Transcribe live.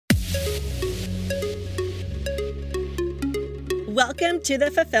Welcome to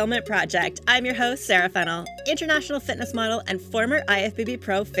The Fulfillment Project. I'm your host, Sarah Fennell, international fitness model and former IFBB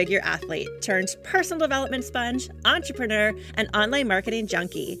Pro figure athlete turned personal development sponge, entrepreneur, and online marketing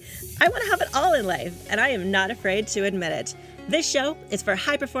junkie. I want to have it all in life, and I am not afraid to admit it. This show is for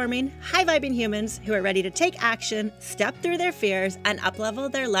high-performing, high-vibing humans who are ready to take action, step through their fears, and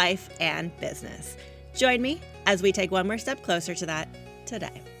uplevel their life and business. Join me as we take one more step closer to that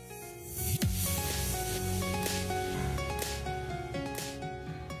today.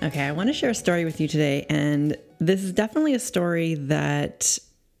 Okay, I want to share a story with you today, and this is definitely a story that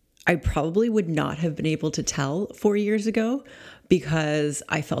I probably would not have been able to tell 4 years ago because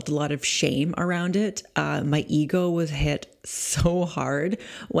I felt a lot of shame around it. My ego was hit so hard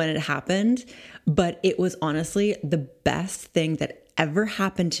when it happened, but it was honestly the best thing that ever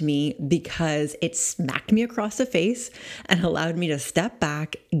happened to me because it smacked me across the face and allowed me to step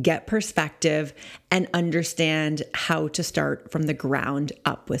back, get perspective, and understand how to start from the ground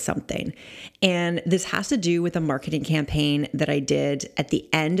up with something. And this has to do with a marketing campaign that I did at the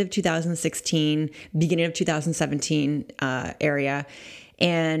end of 2016, beginning of 2017 area,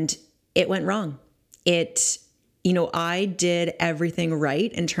 and it went wrong. I did everything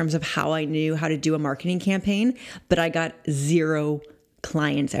right in terms of how I knew how to do a marketing campaign, but I got 0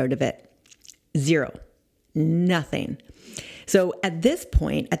 clients out of it. 0. Nothing. So at this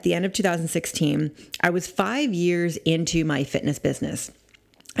point, at the end of 2016, I was 5 years into my fitness business.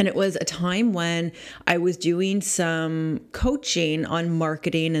 And it was a time when I was doing some coaching on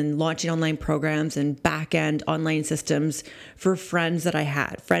marketing and launching online programs and back-end online systems for friends that I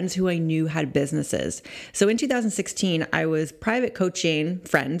had, friends who I knew had businesses. So in 2016, I was private coaching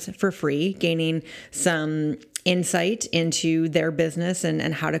friends for free, gaining some insight into their business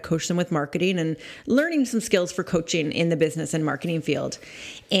and how to coach them with marketing and learning some skills for coaching in the business and marketing field.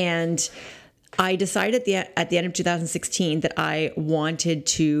 And I decided at the end of 2016 that I wanted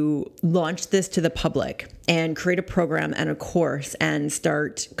to launch this to the public and create a program and a course and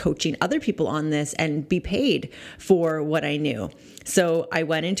start coaching other people on this and be paid for what I knew. So I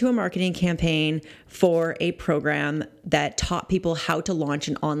went into a marketing campaign for a program that taught people how to launch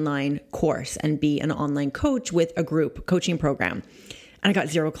an online course and be an online coach with a group coaching program. And I got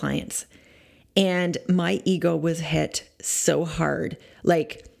 0 clients. And my ego was hit so hard,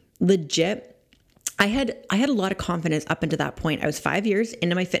 like legit. I had a lot of confidence up until that point. I was 5 years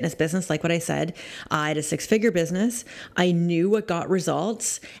into my fitness business, like what I said. I had a 6-figure business. I knew what got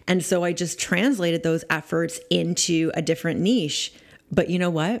results. And so I just translated those efforts into a different niche. But you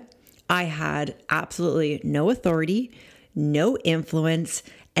know what? I had absolutely no authority, no influence,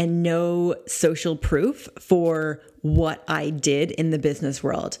 and no social proof for what I did in the business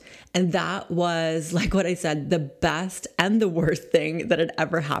world. And that was, like what I said, the best and the worst thing that had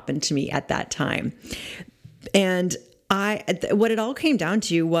ever happened to me at that time. And what it all came down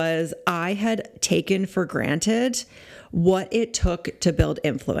to was I had taken for granted what it took to build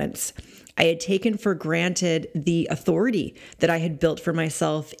influence. I had taken for granted the authority that I had built for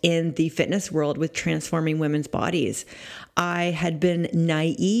myself in the fitness world with transforming women's bodies. I had been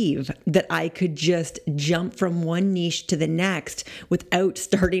naive that I could just jump from one niche to the next without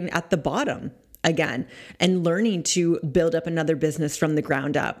starting at the bottom again and learning to build up another business from the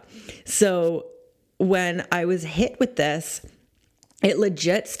ground up. So when I was hit with this, it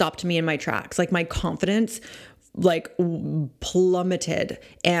legit stopped me in my tracks. Like my confidence plummeted,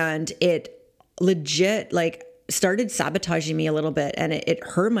 and it legit started sabotaging me a little bit, and it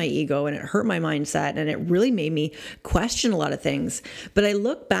hurt my ego and it hurt my mindset, and it really made me question a lot of things. But I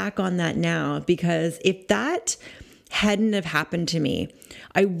look back on that now because if that hadn't have happened to me,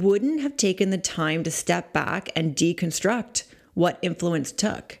 I wouldn't have taken the time to step back and deconstruct what influence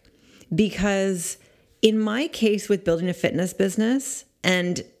took. Because in my case with building a fitness business,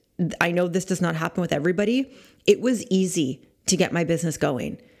 and I know this does not happen with everybody, it was easy to get my business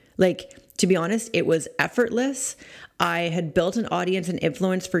going. To be honest, it was effortless. I had built an audience and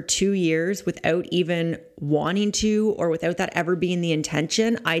influence for 2 years without even wanting to, or without that ever being the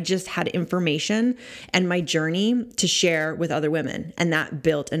intention. I just had information and my journey to share with other women, and that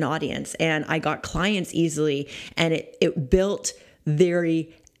built an audience, and I got clients easily, and it built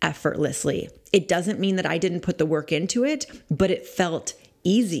very effortlessly. It doesn't mean that I didn't put the work into it, but it felt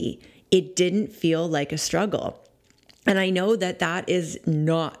easy. It didn't feel like a struggle. And I know that that is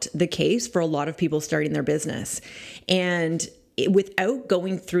not the case for a lot of people starting their business. And without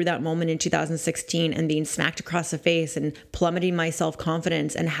going through that moment in 2016 and being smacked across the face and plummeting my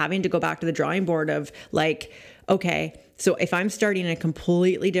self-confidence and having to go back to the drawing board of okay, so if I'm starting a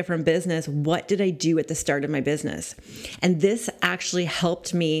completely different business, what did I do at the start of my business? And this actually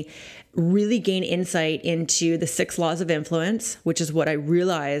helped me really gain insight into the 6 laws of influence, which is what I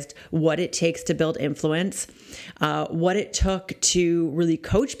realized what it takes to build influence, what it took to really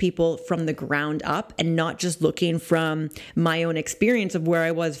coach people from the ground up and not just looking from my own experience of where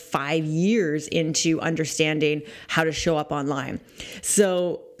I was 5 years into understanding how to show up online.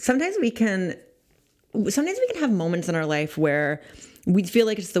 So sometimes we can have moments in our life where we feel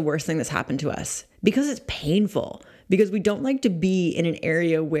like it's the worst thing that's happened to us because it's painful, because we don't like to be in an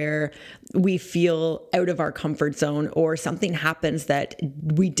area where we feel out of our comfort zone, or something happens that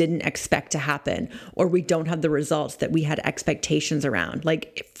we didn't expect to happen, or we don't have the results that we had expectations around.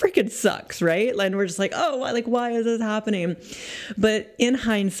 Like, it freaking sucks, right? And we're just like, oh, why is this happening? But in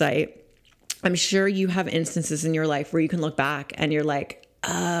hindsight, I'm sure you have instances in your life where you can look back and you're like,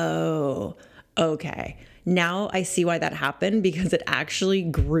 oh, okay. Now I see why that happened, because it actually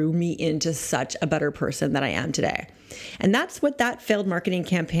grew me into such a better person that I am today. And that's what that failed marketing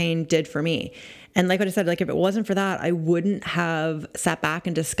campaign did for me. And like what I said, like if it wasn't for that, I wouldn't have sat back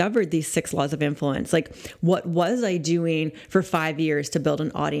and discovered these 6 laws of influence. Like, what was I doing for 5 years to build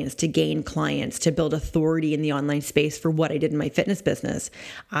an audience, to gain clients, to build authority in the online space for what I did in my fitness business?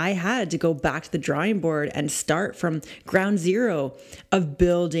 I had to go back to the drawing board and start from ground zero of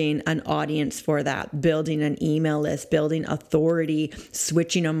building an audience for that, building an email list, building authority,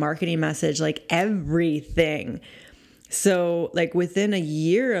 switching a marketing message, like everything. So like within a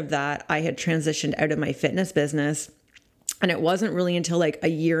year of that, I had transitioned out of my fitness business. And it wasn't really until like a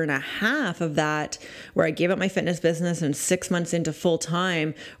year and a half of that where I gave up my fitness business, and 6 months into full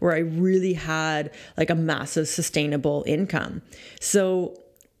time where I really had like a massive sustainable income. So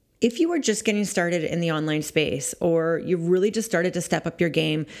if you are just getting started in the online space, or you've really just started to step up your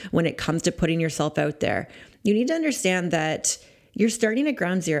game when it comes to putting yourself out there, you need to understand that you're starting at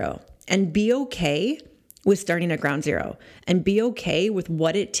ground zero, and be okay with starting at ground zero, and be okay with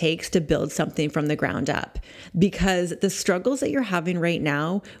what it takes to build something from the ground up, because the struggles that you're having right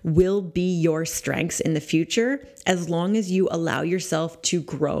now will be your strengths in the future, as long as you allow yourself to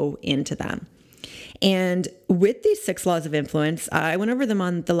grow into them. And with these 6 laws of influence, I went over them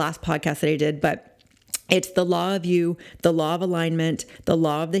on the last podcast that I did, but it's the law of you, the law of alignment, the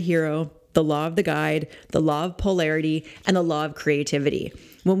law of the hero, the law of the guide, the law of polarity, and the law of creativity.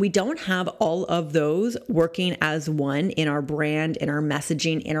 When we don't have all of those working as one in our brand, in our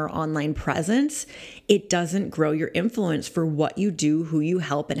messaging, in our online presence, it doesn't grow your influence for what you do, who you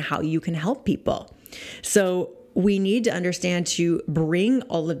help, and how you can help people. So we need to understand to bring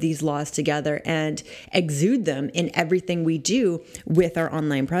all of these laws together and exude them in everything we do with our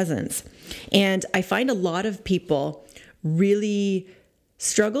online presence. And I find a lot of people really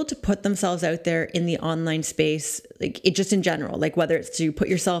struggle to put themselves out there in the online space, like it just in general, like whether it's to put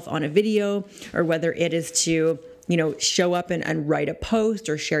yourself on a video, or whether it is to, show up and write a post,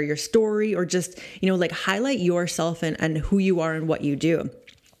 or share your story, or just, like highlight yourself and who you are and what you do.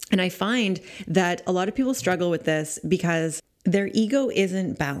 And I find that a lot of people struggle with this because their ego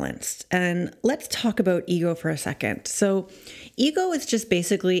isn't balanced. And let's talk about ego for a second. So ego is just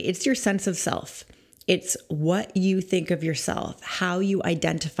basically, it's your sense of self. It's what you think of yourself, how you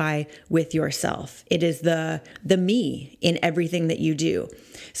identify with yourself. It is the me in everything that you do.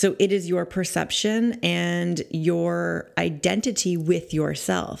 So it is your perception and your identity with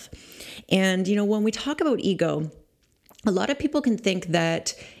yourself. And, when we talk about ego, a lot of people can think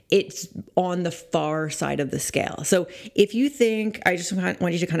that it's on the far side of the scale. So if you think, I just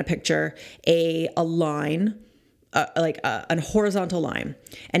want you to kind of picture a line, like a horizontal line.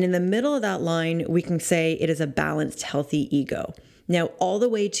 And in the middle of that line, we can say it is a balanced, healthy ego. Now, all the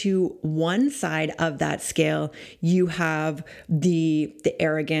way to one side of that scale, you have the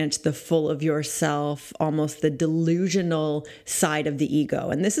arrogant, the full of yourself, almost the delusional side of the ego.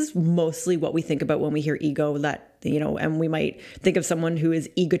 And this is mostly what we think about when we hear ego, that, and we might think of someone who is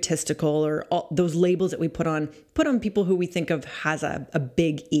egotistical, or all those labels that we put on people who we think of has a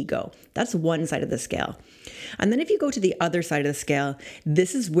big ego. That's one side of the scale. And then if you go to the other side of the scale,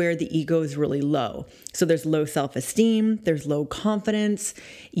 this is where the ego is really low. So there's low self-esteem, there's low confidence,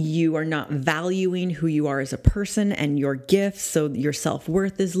 you are not valuing who you are as a person and your gifts, so your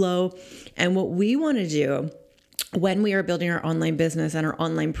self-worth is low. And what we want to do when we are building our online business and our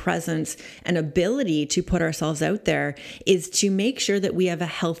online presence and ability to put ourselves out there is to make sure that we have a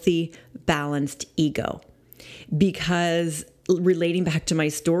healthy, balanced ego. Because relating back to my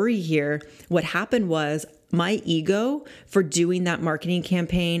story here, what happened was my ego for doing that marketing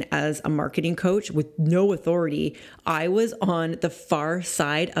campaign as a marketing coach with no authority, I was on the far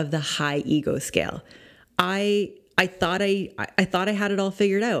side of the high ego scale. I thought I had it all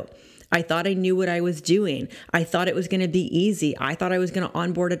figured out. I thought I knew what I was doing. I thought it was going to be easy. I thought I was going to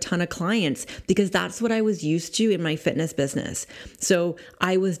onboard a ton of clients because that's what I was used to in my fitness business. So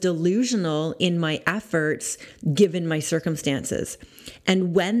I was delusional in my efforts given my circumstances.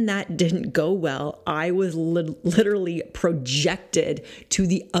 And when that didn't go well, I was literally projected to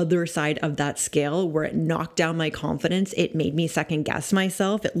the other side of that scale where it knocked down my confidence. It made me second guess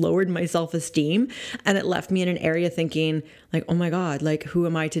myself. It lowered my self-esteem, and it left me in an area thinking like, oh my God, like who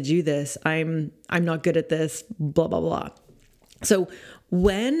am I to do this? I'm not good at this, blah, blah, blah. So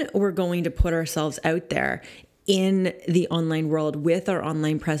when we're going to put ourselves out there in the online world with our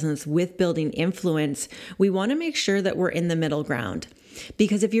online presence, with building influence, we want to make sure that we're in the middle ground.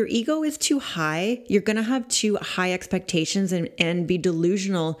 Because if your ego is too high, you're going to have too high expectations and be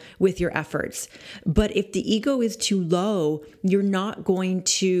delusional with your efforts. But if the ego is too low, you're not going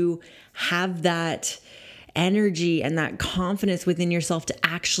to have that energy and that confidence within yourself to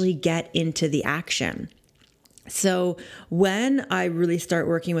actually get into the action. So when I really start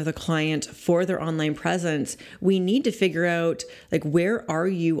working with a client for their online presence, we need to figure out like, where are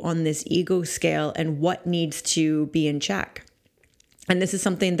you on this ego scale and what needs to be in check? And this is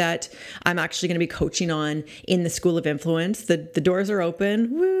something that I'm actually going to be coaching on in the School of Influence. The doors are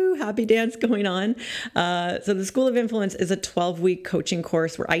open. Woo, happy dance going on. So the School of Influence is a 12-week coaching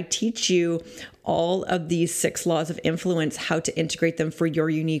course where I teach you all of these 6 laws of influence, how to integrate them for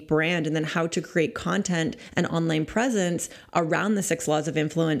your unique brand, and then how to create content and online presence around the 6 laws of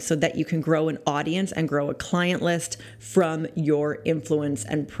influence so that you can grow an audience and grow a client list from your influence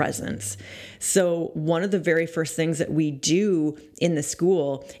and presence. So one of the very first things that we do in the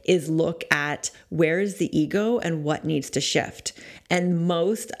school is look at where is the ego and what needs to shift. And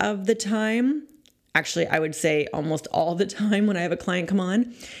most of the time, actually, I would say almost all the time when I have a client come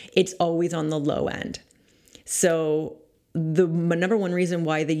on, it's always on the low end. So the number one reason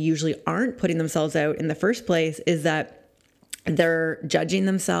why they usually aren't putting themselves out in the first place is that they're judging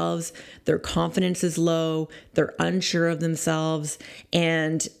themselves, their confidence is low, they're unsure of themselves,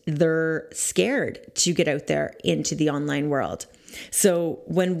 and they're scared to get out there into the online world. So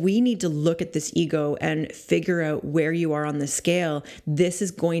when we need to look at this ego and figure out where you are on the scale, this is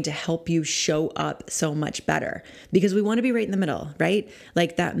going to help you show up so much better because we want to be right in the middle, right?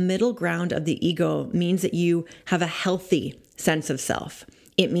 Like that middle ground of the ego means that you have a healthy sense of self.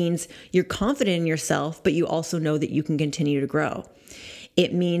 It means you're confident in yourself, but you also know that you can continue to grow.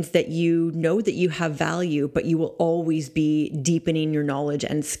 It means that you know that you have value, but you will always be deepening your knowledge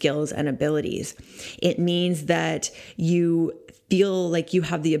and skills and abilities. It means that you feel like you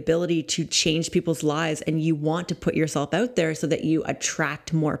have the ability to change people's lives and you want to put yourself out there so that you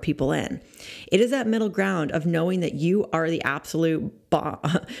attract more people in. It is that middle ground of knowing that you are the absolute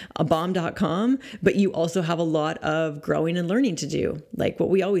bomb.com, but you also have a lot of growing and learning to do, like what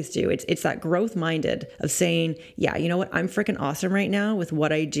we always do. It's that growth minded of saying, yeah, you know what? I'm freaking awesome right now with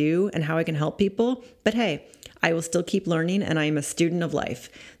what I do and how I can help people. But hey, I will still keep learning and I am a student of life.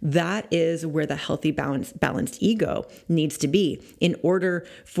 That is where the healthy balanced ego needs to be in order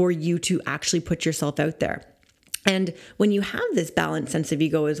for you to actually put yourself out there. And when you have this balanced sense of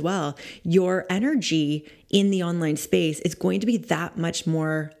ego as well, your energy in the online space is going to be that much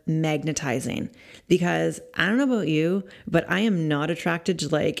more magnetizing because I don't know about you, but I am not attracted to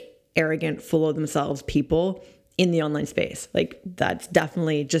like arrogant, full of themselves people in the online space. Like that's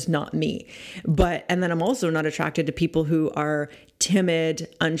definitely just not me. And then I'm also not attracted to people who are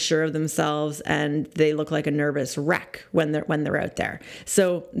timid, unsure of themselves, and they look like a nervous wreck when they're out there.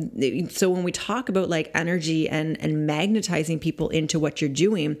 So when we talk about like energy and magnetizing people into what you're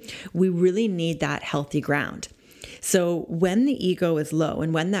doing, we really need that healthy ground. So when the ego is low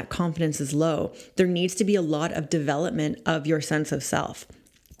and when that confidence is low, there needs to be a lot of development of your sense of self.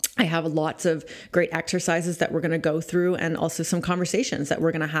 I have lots of great exercises that we're going to go through and also some conversations that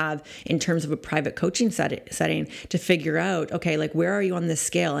we're going to have in terms of a private coaching setting to figure out, okay, like where are you on this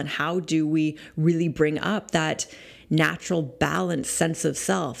scale and how do we really bring up that natural balanced sense of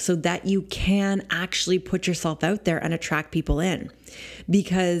self so that you can actually put yourself out there and attract people in.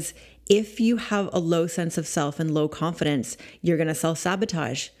 Because if you have a low sense of self and low confidence, you're going to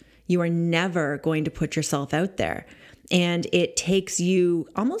self-sabotage. You are never going to put yourself out there. And it takes you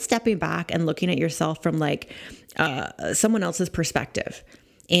almost stepping back and looking at yourself from like someone else's perspective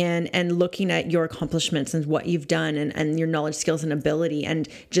and looking at your accomplishments and what you've done and your knowledge, skills, and ability, and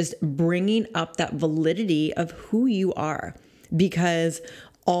just bringing up that validity of who you are, because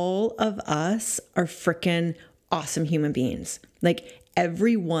all of us are freaking awesome human beings. Like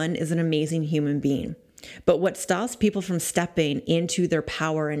everyone is an amazing human being. But what stops people from stepping into their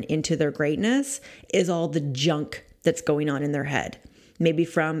power and into their greatness is all the junk that's going on in their head. Maybe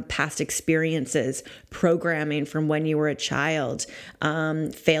from past experiences, programming from when you were a child,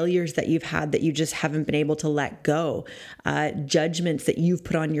 failures that you've had that you just haven't been able to let go, judgments that you've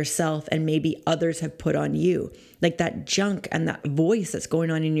put on yourself and maybe others have put on you. Like that junk and that voice that's going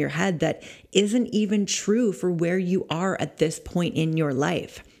on in your head that isn't even true for where you are at this point in your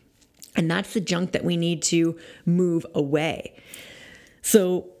life. And that's the junk that we need to move away.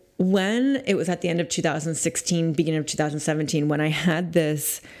 So when it was at the end of 2016, beginning of 2017, when I had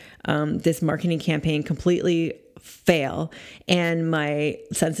this marketing campaign completely fail and my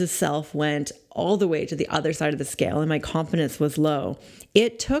sense of self went all the way to the other side of the scale and my confidence was low,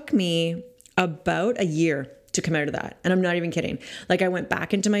 it took me about a year to come out of that. And I'm not even kidding. Like I went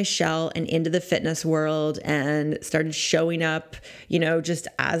back into my shell and into the fitness world and started showing up, just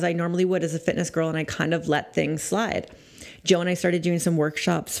as I normally would as a fitness girl. And I kind of let things slide. Joe and I started doing some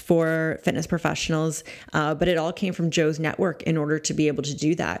workshops for fitness professionals, but it all came from Joe's network in order to be able to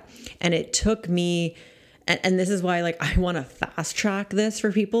do that. And it took me, and this is why I want to fast track this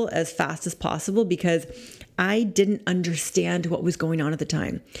for people as fast as possible, because I didn't understand what was going on at the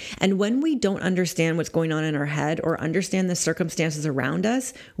time. And when we don't understand what's going on in our head or understand the circumstances around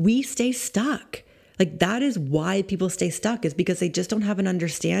us, we stay stuck. That is why people stay stuck, is because they just don't have an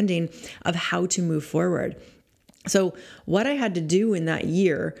understanding of how to move forward. So what I had to do in that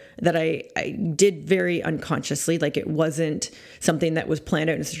year that I did very unconsciously, it wasn't something that was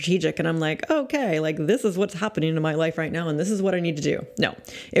planned out and strategic. And I'm like, okay, this is what's happening in my life right now. And this is what I need to do. No,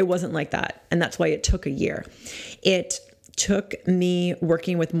 it wasn't like that. And that's why it took a year. It took me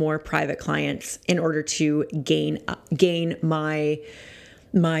working with more private clients in order to gain my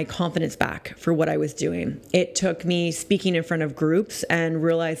confidence back for what I was doing. It took me speaking in front of groups and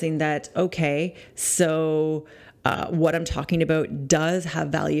realizing that, okay, so what I'm talking about does have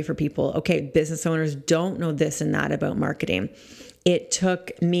value for people. Okay, business owners don't know this and that about marketing. It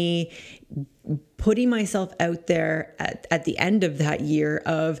took me putting myself out there at the end of that year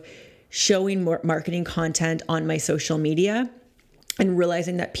of showing more marketing content on my social media and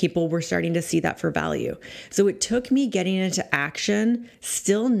realizing that people were starting to see that for value. So it took me getting into action,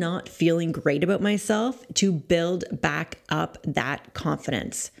 still not feeling great about myself, to build back up that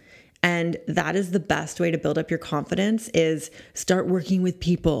confidence. And that is the best way to build up your confidence, is start working with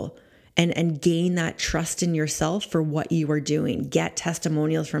people and gain that trust in yourself for what you are doing. Get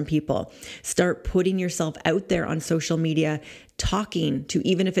testimonials from people. Start putting yourself out there on social media, talking to,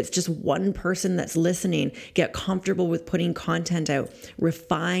 even if it's just one person that's listening. Get comfortable with putting content out.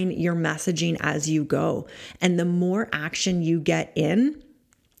 Refine your messaging as you go. And the more action you get in,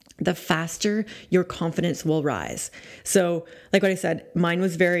 the faster your confidence will rise. So like what I said, mine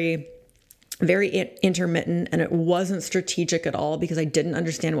was very intermittent, and it wasn't strategic at all because I didn't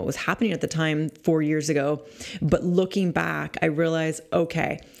understand what was happening at the time 4 years ago. But looking back, I realized,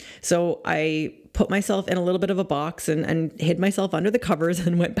 okay, so I put myself in a little bit of a box and hid myself under the covers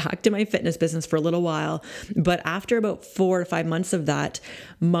and went back to my fitness business for a little while. But after about 4 to 5 months of that,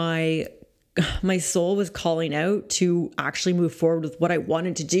 my soul was calling out to actually move forward with what I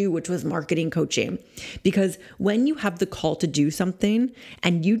wanted to do, which was marketing coaching. Because when you have the call to do something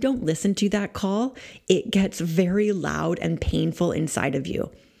and you don't listen to that call, it gets very loud and painful inside of you.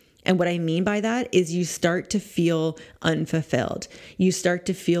 And what I mean by that is you start to feel unfulfilled. You start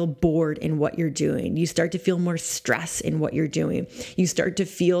to feel bored in what you're doing. You start to feel more stress in what you're doing. You start to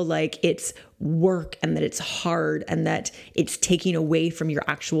feel like it's work and that it's hard and that it's taking away from your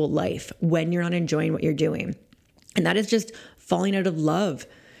actual life when you're not enjoying what you're doing. And that is just falling out of love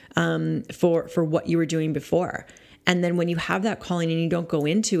for what you were doing before. And then when you have that calling and you don't go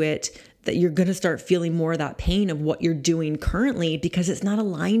into it, that you're going to start feeling more of that pain of what you're doing currently because it's not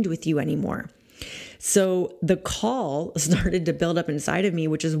aligned with you anymore. So the call started to build up inside of me,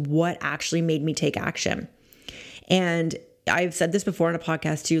 which is what actually made me take action. And I've said this before on a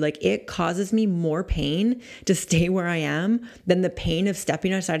podcast too, it causes me more pain to stay where I am than the pain of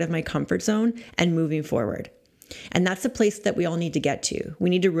stepping outside of my comfort zone and moving forward. And that's the place that we all need to get to. We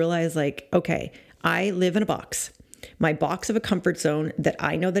need to realize okay, I live in a box. My box of a comfort zone that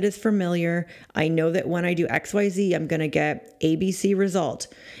I know that is familiar. I know that when I do XYZ, I'm going to get ABC result.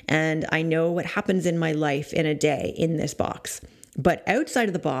 And I know what happens in my life in a day in this box. But outside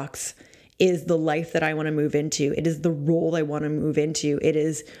of the box is the life that I want to move into. It is the role I want to move into. It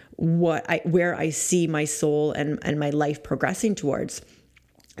is where I see my soul and my life progressing towards.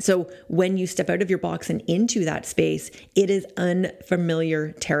 So when you step out of your box and into that space, it is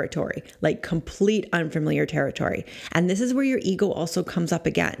unfamiliar territory, like complete unfamiliar territory. And this is where your ego also comes up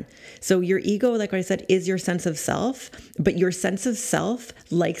again. So your ego, like I said, is your sense of self, but your sense of self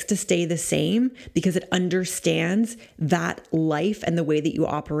likes to stay the same because it understands that life and the way that you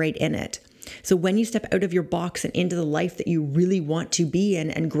operate in it. So when you step out of your box and into the life that you really want to be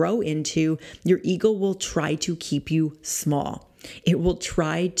in and grow into, your ego will try to keep you small. It will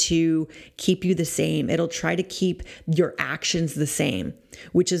try to keep you the same. It'll try to keep your actions the same,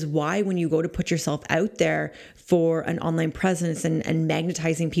 which is why when you go to put yourself out there for an online presence and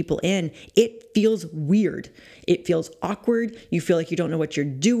magnetizing people in, it feels weird. It feels awkward. You feel like you don't know what you're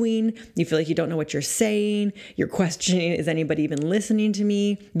doing. You feel like you don't know what you're saying. You're questioning, is anybody even listening to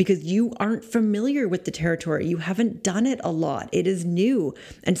me? Because you aren't familiar with the territory. You haven't done it a lot. It is new.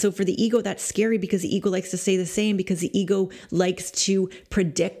 And so for the ego, that's scary because the ego likes to say the same, because the ego likes to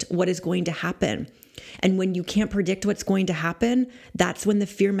predict what is going to happen. And when you can't predict what's going to happen, that's when the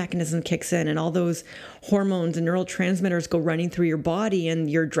fear mechanism kicks in and all those hormones and neurotransmitters go running through your body and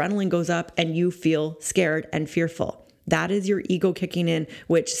your adrenaline goes up and you feel scared and fearful. That is your ego kicking in,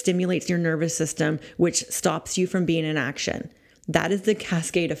 which stimulates your nervous system, which stops you from being in action. That is the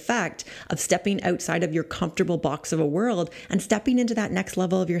cascade effect of stepping outside of your comfortable box of a world and stepping into that next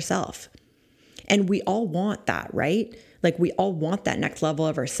level of yourself. And we all want that, right? Like we all want that next level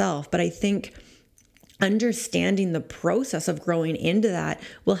of ourselves. But I think understanding the process of growing into that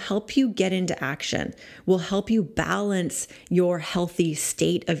will help you get into action, will help you balance your healthy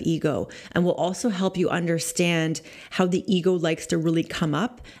state of ego, and will also help you understand how the ego likes to really come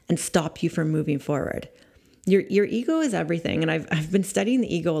up and stop you from moving forward. Your ego is everything. And I've been studying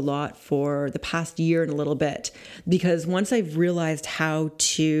the ego a lot for the past year and a little bit, because once I've realized how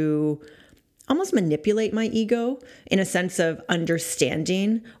to almost manipulate my ego in a sense of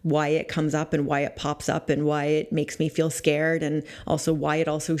understanding why it comes up and why it pops up and why it makes me feel scared, and also why it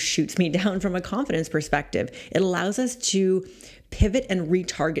also shoots me down from a confidence perspective. It allows us to pivot and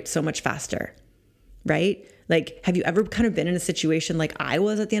retarget so much faster, right? Like, have you ever kind of been in a situation like I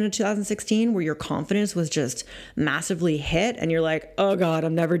was at the end of 2016 where your confidence was just massively hit and you're like, oh God,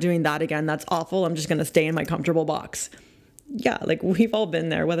 I'm never doing that again. That's awful. I'm just going to stay in my comfortable box. Yeah, like we've all been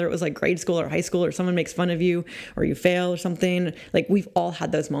there, whether it was like grade school or high school, or someone makes fun of you or you fail or something. Like we've all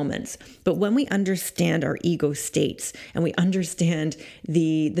had those moments. But when we understand our ego states and we understand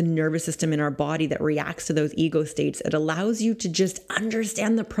the nervous system in our body that reacts to those ego states, it allows you to just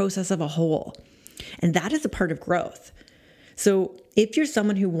understand the process of a whole. And that is a part of growth. So if you're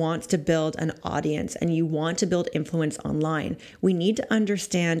someone who wants to build an audience and you want to build influence online, we need to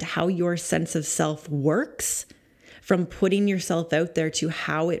understand how your sense of self works, from putting yourself out there to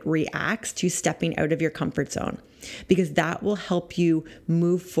how it reacts to stepping out of your comfort zone, because that will help you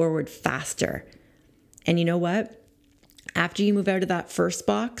move forward faster. And you know what? After you move out of that first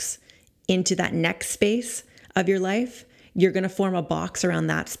box into that next space of your life, you're going to form a box around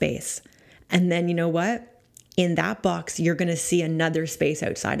that space. And then you know what? In that box, you're going to see another space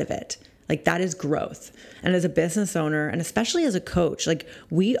outside of it. Like that is growth. And as a business owner, and especially as a coach, like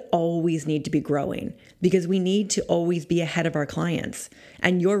we always need to be growing because we need to always be ahead of our clients.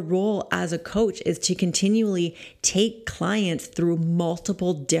 And your role as a coach is to continually take clients through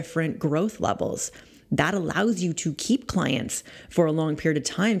multiple different growth levels. That allows you to keep clients for a long period of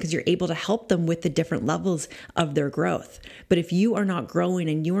time because you're able to help them with the different levels of their growth. But if you are not growing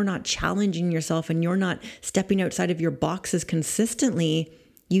and you are not challenging yourself and you're not stepping outside of your boxes consistently,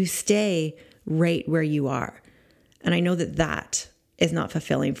 you stay right where you are. And I know that that is not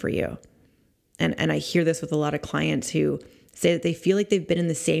fulfilling for you. And I hear this with a lot of clients who say that they feel like they've been in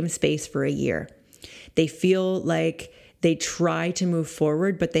the same space for a year. They feel like they try to move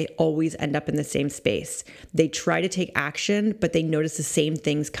forward, but they always end up in the same space. They try to take action, but they notice the same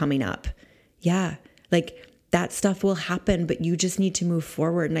things coming up. Yeah, like that stuff will happen, but you just need to move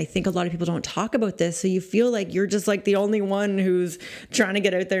forward. And I think a lot of people don't talk about this. So you feel like you're just like the only one who's trying to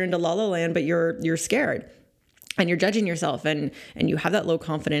get out there into la la land, but you're scared and you're judging yourself and you have that low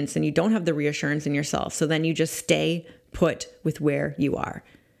confidence and you don't have the reassurance in yourself. So then you just stay put with where you are.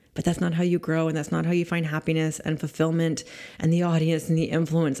 But that's not how you grow, and that's not how you find happiness and fulfillment and the audience and the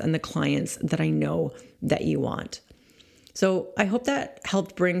influence and the clients that I know that you want. So I hope that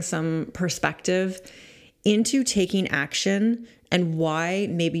helped bring some perspective into taking action and why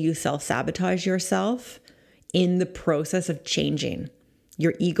maybe you self-sabotage yourself in the process of changing.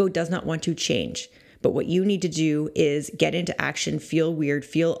 Your ego does not want to change, but what you need to do is get into action, feel weird,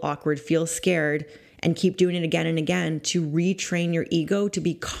 feel awkward, feel scared, and keep doing it again and again to retrain your ego to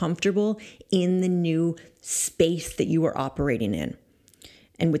be comfortable in the new space that you are operating in.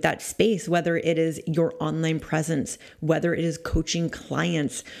 And with that space, whether it is your online presence, whether it is coaching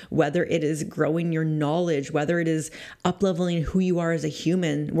clients, whether it is growing your knowledge, whether it is up-leveling who you are as a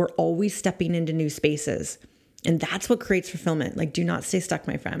human, we're always stepping into new spaces. And that's what creates fulfillment. Like, do not stay stuck,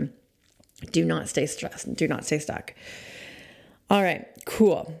 my friend. Do not stay stressed. Do not stay stuck. All right,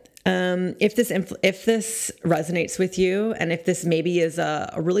 cool. If this resonates with you, and if this maybe is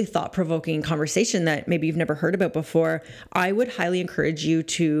a really thought-provoking conversation that maybe you've never heard about before, I would highly encourage you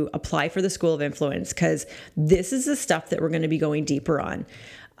to apply for the School of Influence, because this is the stuff that we're going to be going deeper on.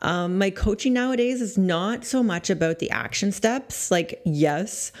 My coaching nowadays is not so much about the action steps. Like,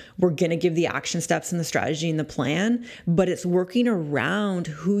 yes, we're going to give the action steps and the strategy and the plan, but it's working around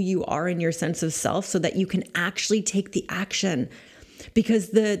who you are in your sense of self so that you can actually take the action. Because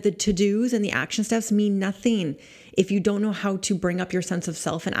the to-dos and the action steps mean nothing if you don't know how to bring up your sense of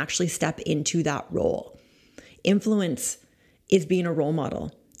self and actually step into that role. Influence is being a role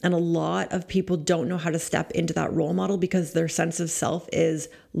model. And a lot of people don't know how to step into that role model because their sense of self is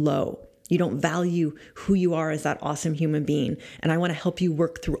low. You don't value who you are as that awesome human being. And I want to help you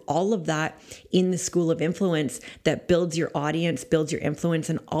work through all of that in the School of Influence that builds your audience, builds your influence,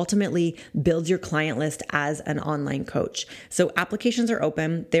 and ultimately builds your client list as an online coach. So applications are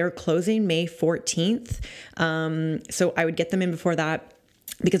open. They're closing May 14th. So I would get them in before that,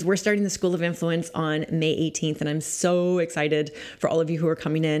 because we're starting the School of Influence on May 18th, and I'm so excited for all of you who are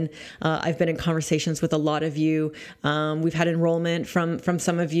coming in. I've been in conversations with a lot of you. We've had enrollment from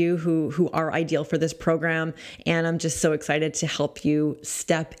some of you who are ideal for this program, and I'm just so excited to help you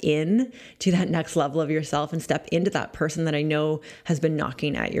step in to that next level of yourself and step into that person that I know has been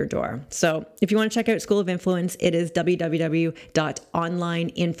knocking at your door. So if you want to check out School of Influence, it is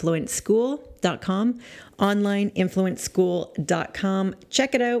www.onlineinfluenceschool.com, onlineinfluenceschool.com.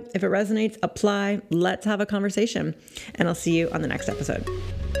 Check it out. If it resonates, apply. Let's have a conversation. And I'll see you on the next episode.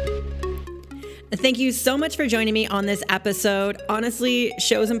 Thank you so much for joining me on this episode. Honestly,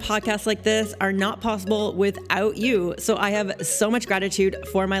 shows and podcasts like this are not possible without you. So I have so much gratitude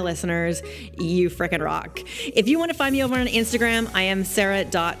for my listeners. You frickin' rock. If you want to find me over on Instagram, I am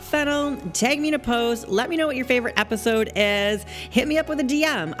sarah.fennell. Tag me in a post. Let me know what your favorite episode is. Hit me up with a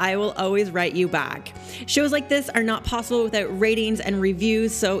DM. I will always write you back. Shows like this are not possible without ratings and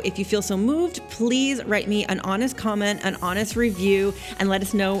reviews. So if you feel so moved, please write me an honest comment, an honest review, and let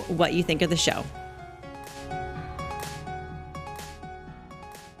us know what you think of the show.